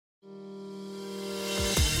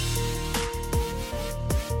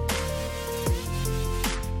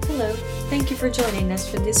Thank you for joining us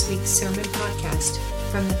for this week's sermon podcast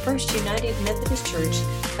from the First United Methodist Church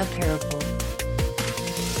of Paragould.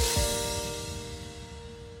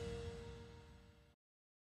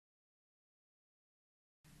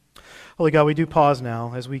 Holy God, we do pause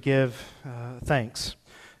now as we give thanks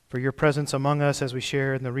for your presence among us as we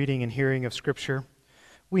share in the reading and hearing of Scripture.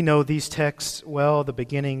 We know these texts well, the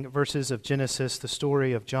beginning verses of Genesis, the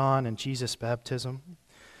story of John and Jesus' baptism.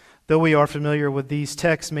 Though we are familiar with these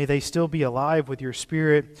texts, may they still be alive with your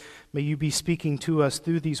Spirit. May you be speaking to us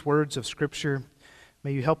through these words of Scripture.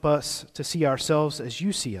 May you help us to see ourselves as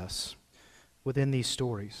you see us within these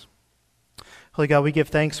stories. Holy God, we give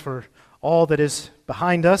thanks for all that is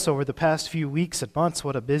behind us over the past few weeks and months.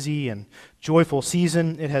 What a busy and joyful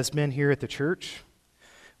season it has been here at the church.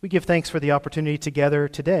 We give thanks for the opportunity together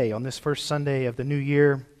today on this first Sunday of the new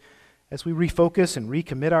year as we refocus and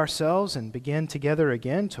recommit ourselves and begin together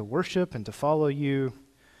again to worship and to follow you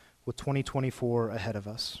with 2024 ahead of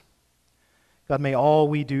us. God, may all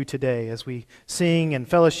we do today as we sing and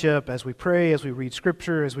fellowship, as we pray, as we read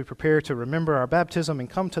Scripture, as we prepare to remember our baptism and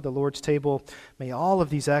come to the Lord's table, may all of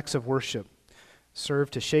these acts of worship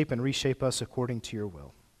serve to shape and reshape us according to your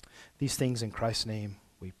will. These things in Christ's name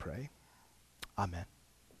we pray. Amen.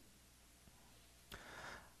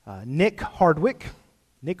 Nick Hardwick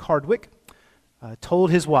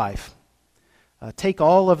told his wife, take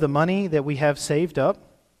all of the money that we have saved up.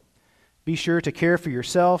 Be sure to care for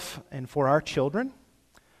yourself and for our children.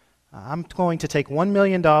 I'm going to take $1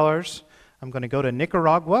 million. I'm going to go to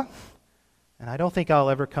Nicaragua, and I don't think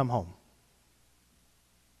I'll ever come home.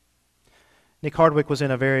 Nick Hardwick was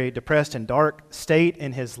in a very depressed and dark state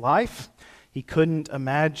in his life. He couldn't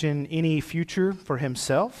imagine any future for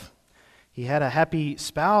himself. He had a happy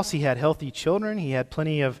spouse, he had healthy children, he had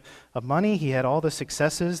plenty of money, he had all the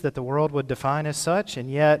successes that the world would define as such, and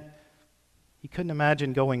yet he couldn't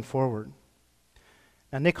imagine going forward.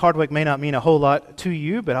 Now, Nick Hardwick may not mean a whole lot to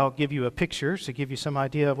you, but I'll give you a picture to give you some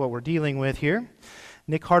idea of what we're dealing with here.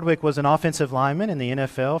 Nick Hardwick was an offensive lineman in the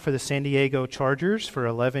NFL for the San Diego Chargers for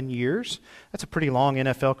 11 years. That's a pretty long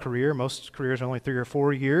NFL career. Most careers are only 3 or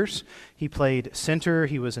 4 years. He played center.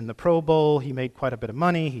 He was in the Pro Bowl. He made quite a bit of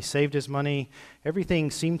money. He saved his money.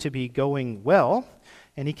 Everything seemed to be going well,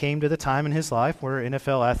 and he came to the time in his life where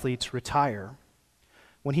NFL athletes retire.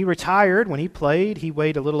 When he retired, when he played, he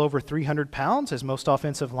weighed a little over 300 pounds, as most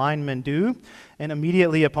offensive linemen do, and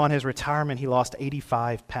immediately upon his retirement, he lost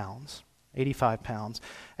 85 pounds. 85 pounds,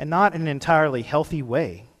 and not in an entirely healthy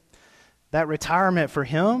way. That retirement for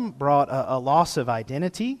him brought a loss of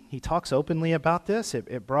identity. He talks openly about this.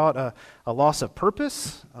 It brought a loss of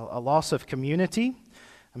purpose, a loss of community.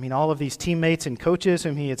 I mean, all of these teammates and coaches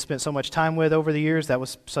whom he had spent so much time with over the years, that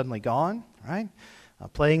was suddenly gone, right?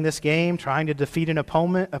 Playing this game, trying to defeat an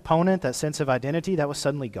opponent, that sense of identity, that was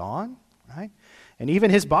suddenly gone, right? And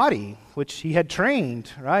even his body, which he had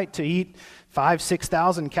trained, right, to eat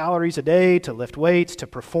 5,000-6,000 calories a day, to lift weights, to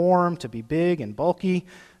perform, to be big and bulky,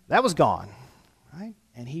 that was gone, right?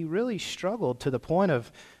 And he really struggled to the point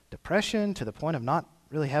of depression, to the point of not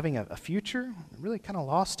really having a future, really kind of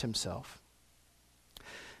lost himself.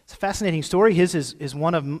 It's a fascinating story. His is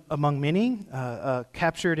one among many,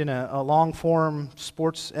 captured in a long-form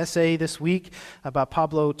sports essay this week by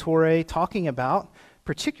Pablo Torre, talking about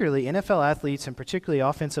particularly NFL athletes and particularly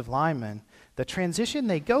offensive linemen, the transition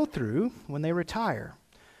they go through when they retire.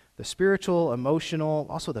 The spiritual, emotional,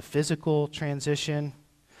 also the physical transition,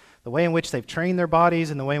 the way in which they've trained their bodies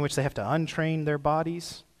and the way in which they have to untrain their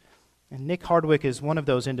bodies. And Nick Hardwick is one of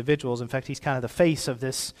those individuals. In fact, he's kind of the face of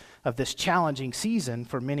this challenging season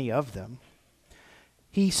for many of them.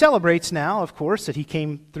 He celebrates now, of course, that he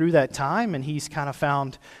came through that time and he's kind of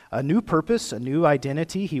found a new purpose, a new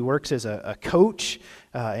identity. He works as a coach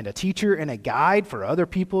and a teacher and a guide for other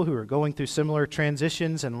people who are going through similar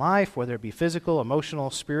transitions in life, whether it be physical,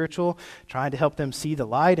 emotional, spiritual, trying to help them see the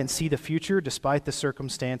light and see the future despite the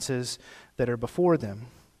circumstances that are before them.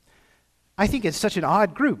 I think it's such an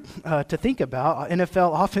odd group to think about,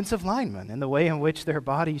 NFL offensive linemen, and the way in which their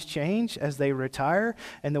bodies change as they retire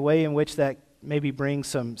and the way in which that maybe bring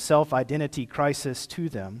some self-identity crisis to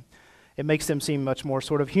them. It makes them seem much more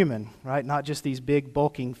sort of human, right? Not just these big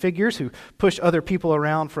bulking figures who push other people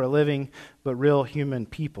around for a living, but real human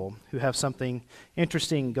people who have something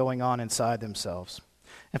interesting going on inside themselves.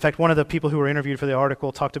 In fact, one of the people who were interviewed for the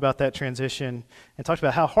article talked about that transition and talked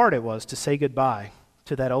about how hard it was to say goodbye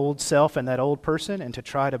to that old self and that old person and to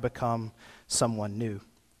try to become someone new.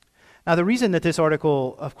 Now, the reason that this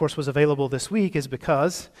article, of course, was available this week is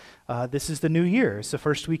because this is the new year. It's the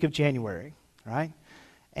first week of January, right?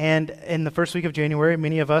 And in the first week of January,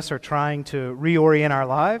 many of us are trying to reorient our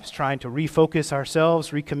lives, trying to refocus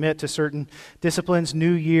ourselves, recommit to certain disciplines,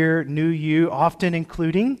 new year, new you, often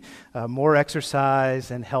including more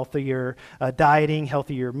exercise and healthier dieting,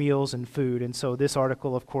 healthier meals and food. And so this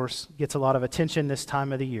article, of course, gets a lot of attention this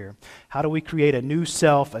time of the year. How do we create a new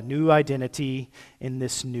self, a new identity in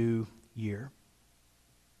this new year?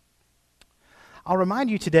 I'll remind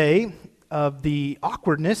you today of the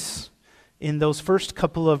awkwardness in those first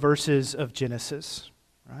couple of verses of Genesis,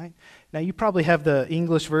 right? Now, you probably have the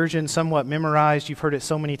English version somewhat memorized. You've heard it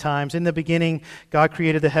so many times. In the beginning, God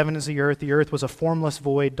created the heavens and the earth. The earth was a formless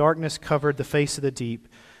void. Darkness covered the face of the deep.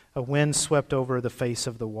 A wind swept over the face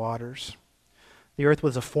of the waters. The earth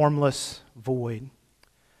was a formless void.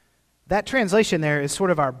 That translation there is sort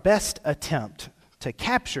of our best attempt to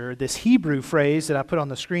capture this Hebrew phrase that I put on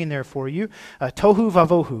the screen there for you, tohu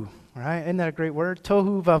vavohu. Right? Isn't that a great word?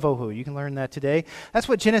 Tohu vavohu. You can learn that today. That's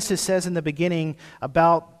what Genesis says in the beginning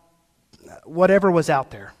about whatever was out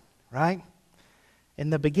there, right?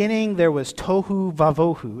 In the beginning, there was tohu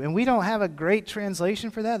vavohu. And we don't have a great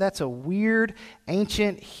translation for that. That's a weird,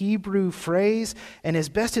 ancient Hebrew phrase. And as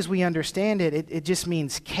best as we understand it, it just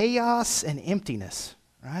means chaos and emptiness,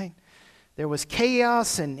 right? There was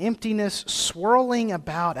chaos and emptiness swirling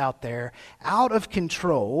about out there, out of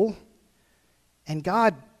control. And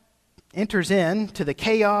God enters into the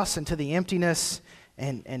chaos and to the emptiness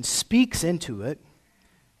and speaks into it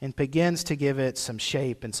and begins to give it some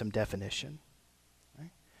shape and some definition. Right?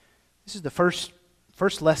 This is the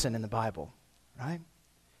first lesson in the Bible, right?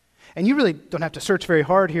 And you really don't have to search very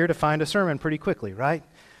hard here to find a sermon pretty quickly, right?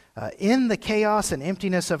 In the chaos and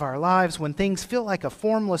emptiness of our lives, when things feel like a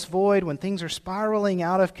formless void, when things are spiraling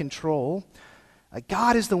out of control,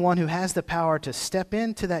 God is the one who has the power to step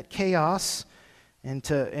into that chaos and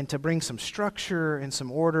to bring some structure and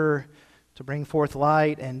some order, to bring forth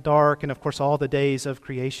light and dark, and of course all the days of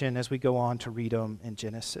creation as we go on to read them in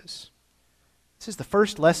Genesis. This is the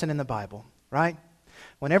first lesson in the Bible, right?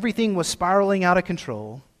 When everything was spiraling out of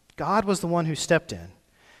control, God was the one who stepped in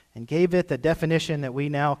and gave it the definition that we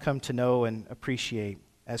now come to know and appreciate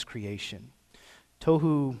as creation.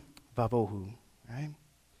 Tohu vavohu, right?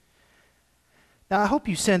 Now, I hope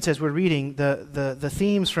you sense as we're reading the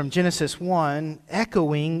themes from Genesis 1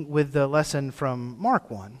 echoing with the lesson from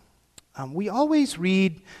Mark 1. We always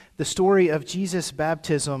read the story of Jesus'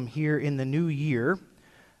 baptism here in the new year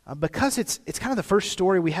because it's kind of the first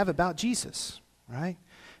story we have about Jesus, right?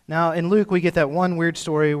 Now, in Luke, we get that one weird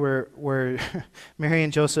story where Mary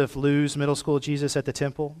and Joseph lose middle school Jesus at the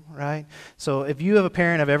temple, right? So if you have a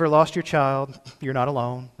parent have ever lost your child, you're not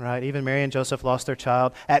alone, right? Even Mary and Joseph lost their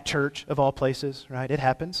child at church, of all places, right? It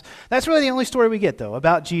happens. That's really the only story we get, though,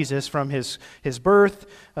 about Jesus from his birth.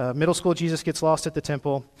 Middle school Jesus gets lost at the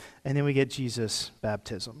temple, and then we get Jesus'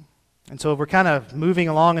 baptism. And so we're kind of moving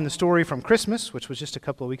along in the story from Christmas, which was just a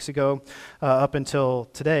couple of weeks ago, up until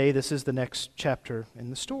today. This is the next chapter in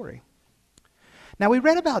the story. Now, we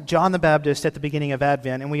read about John the Baptist at the beginning of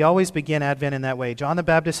Advent, and we always begin Advent in that way. John the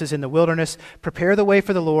Baptist is in the wilderness. Prepare the way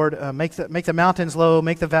for the Lord. Make the mountains low.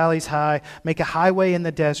 Make the valleys high. Make a highway in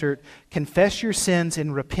the desert. Confess your sins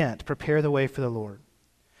and repent. Prepare the way for the Lord.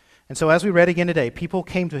 And so as we read again today, people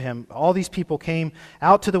came to him. All these people came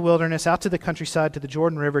out to the wilderness, out to the countryside, to the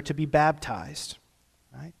Jordan River to be baptized,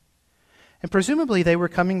 right? And presumably they were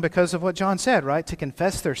coming because of what John said, right? To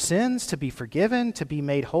confess their sins, to be forgiven, to be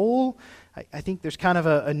made whole. I think there's kind of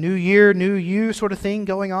a new year, new you sort of thing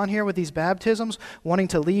going on here with these baptisms, wanting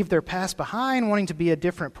to leave their past behind, wanting to be a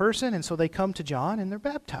different person. And so they come to John and they're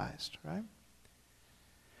baptized, right?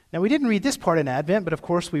 Now, we didn't read this part in Advent, but of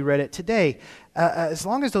course we read it today. As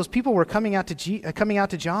long as those people were coming out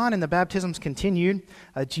to John and the baptisms continued,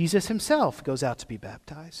 Jesus himself goes out to be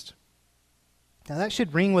baptized. Now, that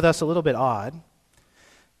should ring with us a little bit odd.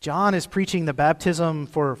 John is preaching the baptism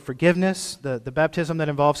for forgiveness, the baptism that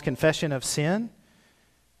involves confession of sin.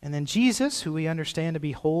 And then Jesus, who we understand to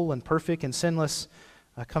be whole and perfect and sinless,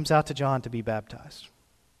 comes out to John to be baptized.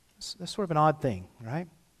 That's sort of an odd thing, right?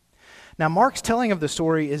 Now, Mark's telling of the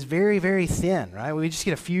story is very, very thin, right? We just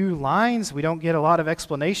get a few lines. We don't get a lot of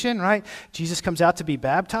explanation, right? Jesus comes out to be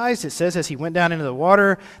baptized. It says as he went down into the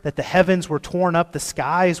water that the heavens were torn up, the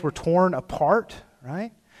skies were torn apart,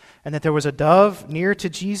 right? And that there was a dove near to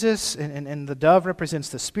Jesus, and the dove represents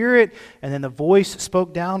the Spirit. And then the voice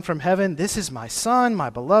spoke down from heaven, "This is my Son, my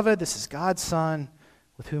beloved. This is God's Son,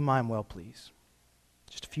 with whom I am well pleased."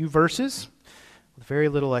 Just a few verses with very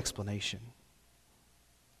little explanation.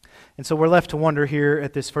 And so we're left to wonder here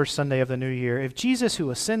at this first Sunday of the new year, if Jesus, who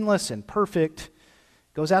was sinless and perfect,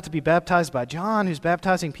 goes out to be baptized by John, who's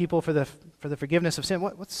baptizing people for the forgiveness of sin,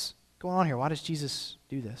 what's going on here? Why does Jesus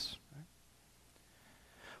do this?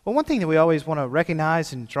 Well, one thing that we always want to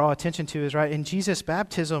recognize and draw attention to is, right, in Jesus'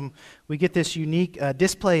 baptism, we get this unique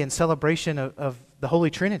display and celebration of the Holy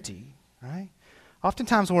Trinity, right?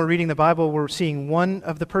 Oftentimes when we're reading the Bible, we're seeing one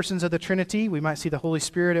of the persons of the Trinity. We might see the Holy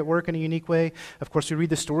Spirit at work in a unique way. Of course, we read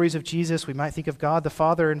the stories of Jesus. We might think of God the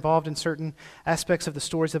Father involved in certain aspects of the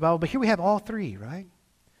stories of the Bible. But here we have all three, right?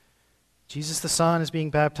 Jesus the Son is being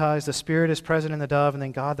baptized, the Spirit is present in the dove, and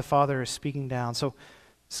then God the Father is speaking down. So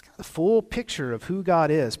it's got the full picture of who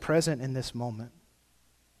God is present in this moment.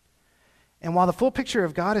 And while the full picture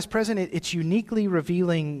of God is present, it's uniquely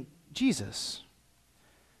revealing Jesus.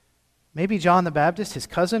 Maybe John the Baptist, his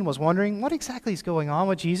cousin, was wondering what exactly is going on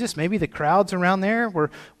with Jesus. Maybe the crowds around there were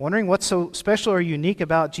wondering what's so special or unique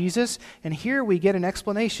about Jesus. And here we get an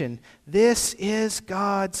explanation. This is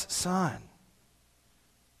God's Son.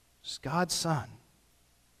 It's God's Son.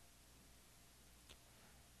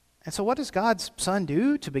 And so what does God's Son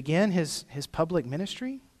do to begin his public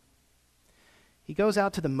ministry? He goes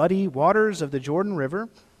out to the muddy waters of the Jordan River,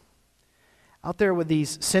 out there with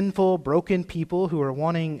these sinful, broken people who are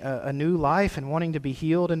wanting a new life and wanting to be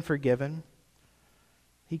healed and forgiven.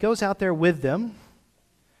 He goes out there with them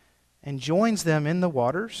and joins them in the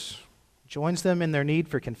waters, joins them in their need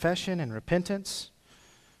for confession and repentance,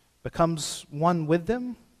 becomes one with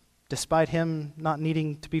them, despite him not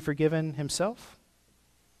needing to be forgiven himself.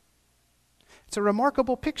 It's a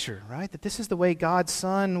remarkable picture, right? That this is the way God's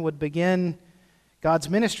Son would begin God's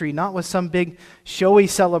ministry, not with some big showy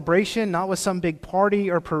celebration, not with some big party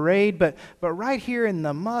or parade, but right here in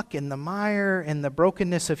the muck and the mire and the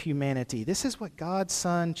brokenness of humanity. This is what God's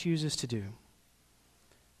Son chooses to do.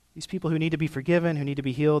 These people who need to be forgiven, who need to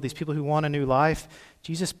be healed, these people who want a new life,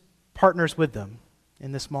 Jesus partners with them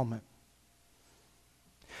in this moment.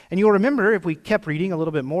 And you'll remember, if we kept reading a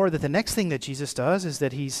little bit more, that the next thing that Jesus does is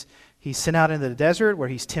that he's sent out into the desert where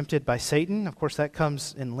he's tempted by Satan. Of course, that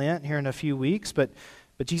comes in Lent here in a few weeks, but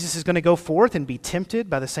Jesus is going to go forth and be tempted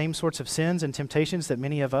by the same sorts of sins and temptations that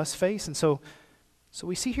many of us face. And so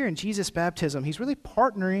we see here in Jesus' baptism, he's really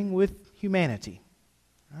partnering with humanity,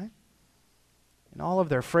 right? In all of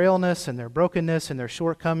their frailness and their brokenness and their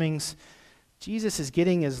shortcomings, Jesus is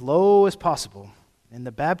getting as low as possible in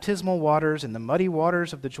the baptismal waters, in the muddy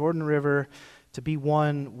waters of the Jordan River, to be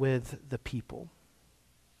one with the people.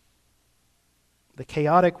 The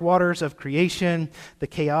chaotic waters of creation, the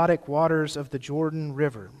chaotic waters of the Jordan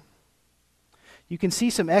River. You can see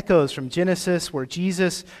some echoes from Genesis where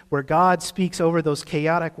God speaks over those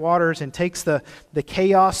chaotic waters and takes the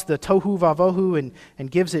chaos, the tohu vavohu,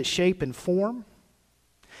 and gives it shape and form.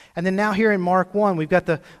 And then now here in Mark 1, we've got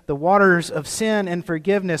the waters of sin and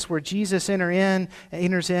forgiveness where Jesus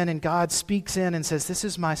enters in and God speaks in and says, "This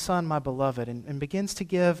is my Son, my beloved," and begins to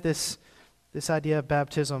give this idea of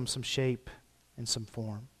baptism some shape and some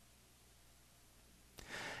form.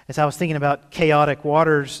 As I was thinking about chaotic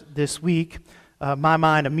waters this week, my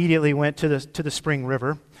mind immediately went to the Spring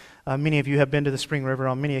River. Many of you have been to the Spring River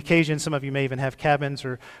on many occasions. Some of you may even have cabins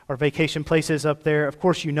or vacation places up there. Of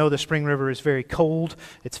course, you know the Spring River is very cold.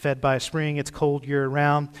 It's fed by a spring. It's cold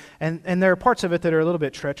year-round. And there are parts of it that are a little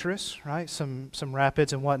bit treacherous, right? Some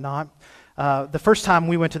rapids and whatnot. The first time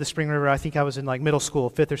we went to the Spring River, I think I was in like middle school,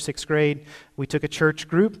 5th or 6th grade. We took a church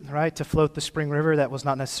group, right, to float the Spring River. That was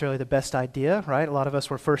not necessarily the best idea, right? A lot of us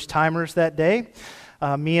were first-timers that day.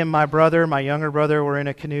 Me and my brother, my younger brother, were in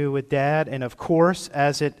a canoe with Dad, and of course,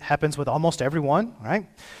 as it happens with almost everyone, right,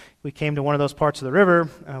 we came to one of those parts of the river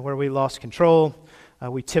where we lost control.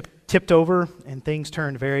 We tipped over, and things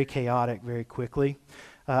turned very chaotic very quickly.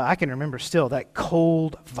 I can remember still that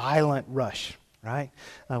cold, violent rush, right?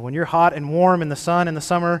 When you're hot and warm in the sun in the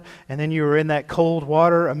summer, and then you're in that cold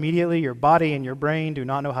water, immediately your body and your brain do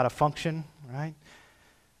not know how to function, right?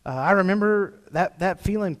 I remember that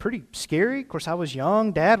feeling pretty scary. Of course, I was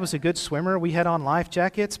young. Dad was a good swimmer. We had on life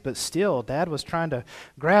jackets, but still, Dad was trying to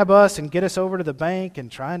grab us and get us over to the bank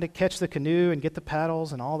and trying to catch the canoe and get the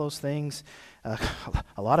paddles and all those things. A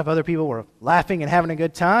lot of other people were laughing and having a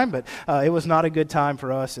good time, but it was not a good time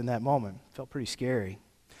for us in that moment. It felt pretty scary.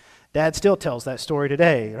 Dad still tells that story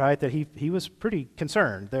today, right, that he was pretty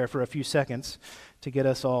concerned there for a few seconds to get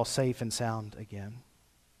us all safe and sound again.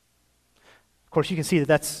 Of course, you can see that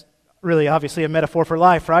that's really obviously a metaphor for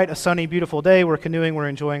life, right? A sunny, beautiful day, we're canoeing, we're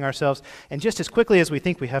enjoying ourselves, and just as quickly as we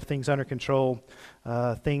think we have things under control,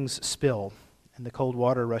 things spill, and the cold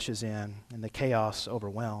water rushes in, and the chaos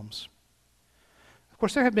overwhelms. Of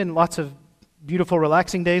course, there have been lots of beautiful,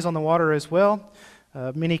 relaxing days on the water as well,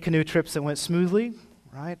 many canoe trips that went smoothly,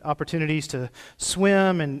 right? Opportunities to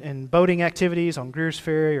swim and boating activities on Greer's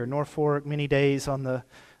Ferry or North Fork, many days on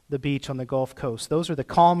the the beach on the Gulf Coast. Those are the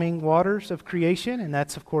calming waters of creation, and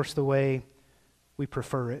that's, of course, the way we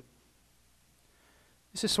prefer it.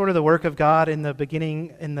 This is sort of the work of God in the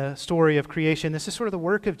beginning, in the story of creation. This is sort of the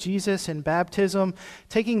work of Jesus in baptism,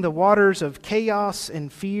 taking the waters of chaos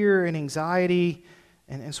and fear and anxiety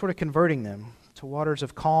and sort of converting them to waters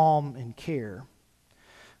of calm and care.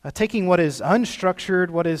 Taking what is unstructured,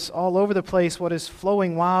 what is all over the place, what is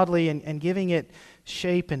flowing wildly, and giving it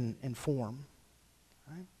shape and form.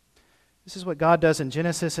 Right? This is what God does in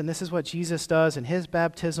Genesis, and this is what Jesus does in his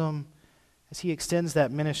baptism as he extends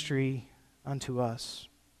that ministry unto us.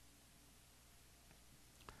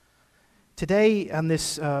 Today, on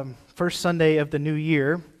this first Sunday of the new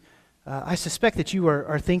year, I suspect that you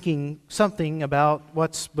are thinking something about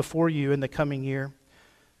what's before you in the coming year.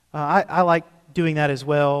 I like doing that as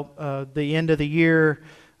well. The end of the year,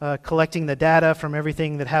 collecting the data from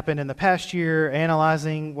everything that happened in the past year,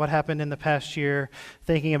 analyzing what happened in the past year,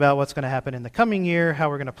 thinking about what's going to happen in the coming year, how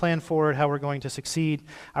we're going to plan for it, how we're going to succeed.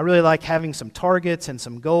 I really like having some targets and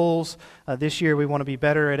some goals. This year we want to be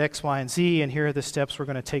better at X, Y, and Z, and here are the steps we're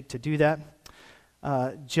going to take to do that.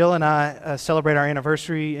 Jill and I celebrate our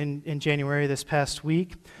anniversary in January this past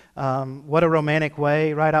week. What a romantic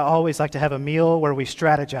way, right? I always like to have a meal where we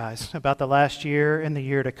strategize about the last year and the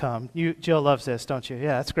year to come. Jill loves this, don't you?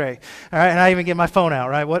 Yeah, that's great. All right, and I even get my phone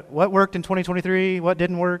out, right? What worked in 2023? What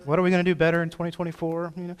didn't work? What are we going to do better in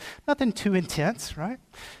 2024? Nothing too intense, right?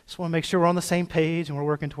 Just want to make sure we're on the same page and we're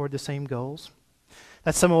working toward the same goals.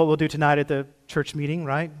 That's some of what we'll do tonight at the church meeting,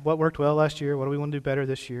 right? What worked well last year? What do we want to do better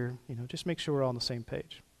this year? Just make sure we're all on the same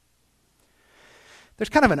page. There's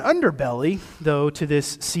kind of an underbelly, though, to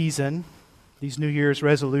this season, these New Year's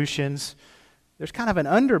resolutions. There's kind of an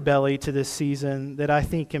underbelly to this season that I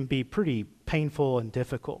think can be pretty painful and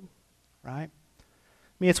difficult, right?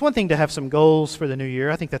 I mean, it's one thing to have some goals for the new year.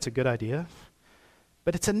 I think that's a good idea.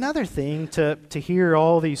 But it's another thing to hear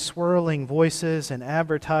all these swirling voices and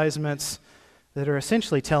advertisements that are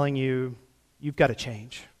essentially telling you, you've got to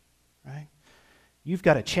change, right? You've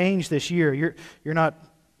got to change this year. You're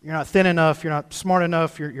not thin enough, you're not smart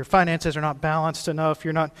enough, your finances are not balanced enough,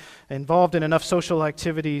 you're not involved in enough social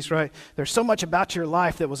activities, right? There's so much about your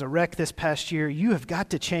life that was a wreck this past year. You have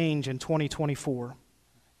got to change in 2024.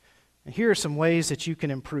 And here are some ways that you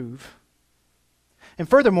can improve. And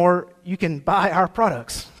furthermore, you can buy our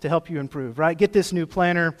products to help you improve, right? Get this new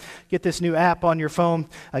planner, get this new app on your phone,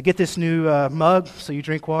 get this new mug so you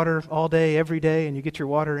drink water all day, every day, and you get your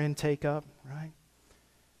water intake up, right?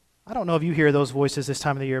 I don't know if you hear those voices this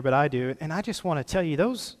time of the year, but I do. And I just want to tell you,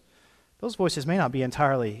 those voices may not be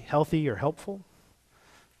entirely healthy or helpful.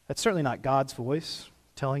 That's certainly not God's voice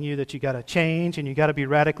telling you that you got to change and you got to be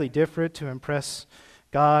radically different to impress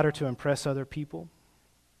God or to impress other people.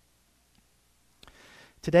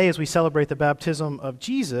 Today, as we celebrate the baptism of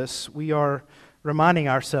Jesus, we are reminding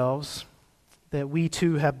ourselves that we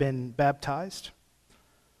too have been baptized.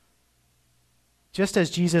 Just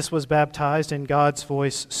as Jesus was baptized and God's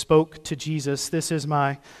voice spoke to Jesus, "This is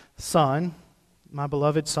my Son, my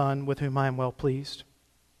beloved Son, with whom I am well pleased."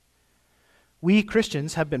 We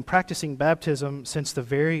Christians have been practicing baptism since the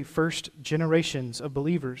very first generations of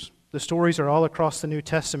believers. The stories are all across the New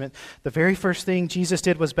Testament. The very first thing Jesus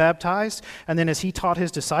did was baptize, and then as he taught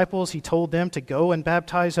his disciples, he told them to go and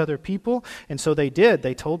baptize other people, and so they did.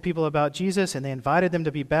 They told people about Jesus, and they invited them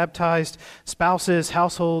to be baptized. Spouses,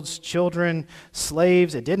 households, children,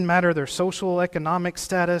 slaves, it didn't matter their social, economic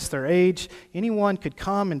status, their age. Anyone could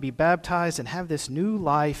come and be baptized and have this new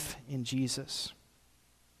life in Jesus.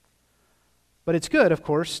 But it's good, of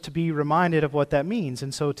course, to be reminded of what that means.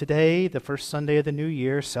 And so today, the first Sunday of the new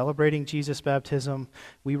year, celebrating Jesus' baptism,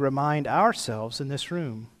 we remind ourselves in this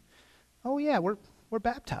room, oh yeah, we're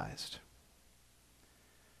baptized.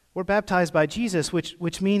 We're baptized by Jesus,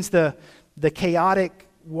 which means the chaotic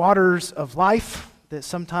waters of life that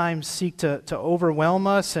sometimes seek to overwhelm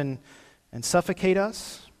us and suffocate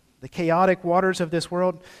us, the chaotic waters of this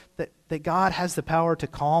world, that God has the power to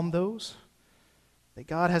calm those. That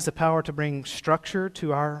God has the power to bring structure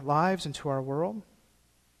to our lives and to our world.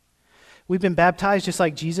 We've been baptized just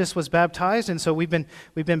like Jesus was baptized, and so we've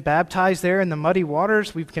been baptized there in the muddy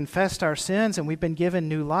waters. We've confessed our sins, and we've been given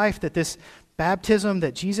new life. That this baptism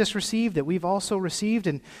that Jesus received, that we've also received,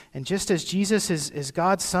 and just as Jesus is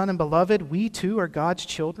God's Son and beloved, we too are God's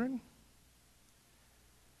children.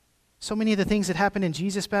 So many of the things that happened in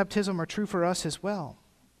Jesus' baptism are true for us as well.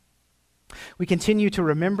 We continue to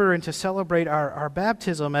remember and to celebrate our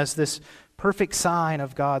baptism as this perfect sign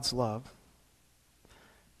of God's love.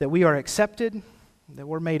 That we are accepted, that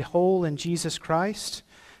we're made whole in Jesus Christ,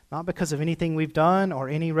 not because of anything we've done or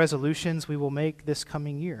any resolutions we will make this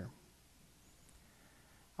coming year.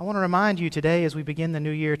 I want to remind you today as we begin the new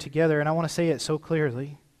year together, and I want to say it so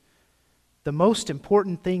clearly, the most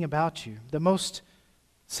important thing about you, the most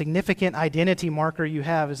significant identity marker you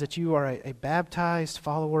have is that you are a baptized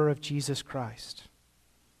follower of Jesus Christ.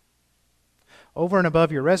 Over and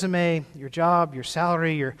above your resume, your job, your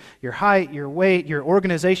salary, your height, your weight, your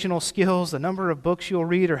organizational skills, the number of books you'll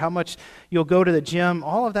read or how much you'll go to the gym,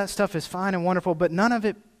 all of that stuff is fine and wonderful, but none of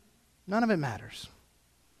it matters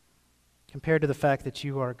compared to the fact that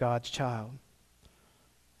you are God's child,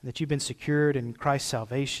 that you've been secured in Christ's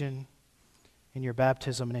salvation, in your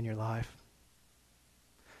baptism, and in your life.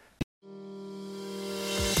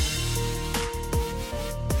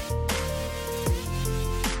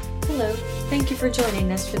 Hello, thank you for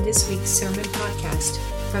joining us for this week's sermon podcast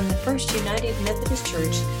from the First United Methodist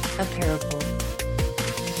Church of Parable.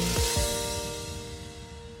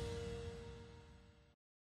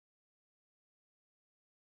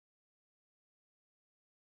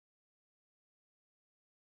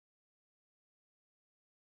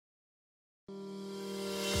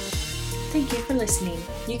 Thank you for listening.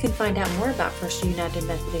 You can find out more about First United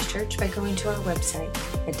Methodist Church by going to our website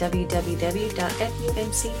at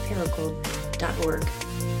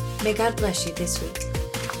www.fumcparagould.org. May God bless you this week.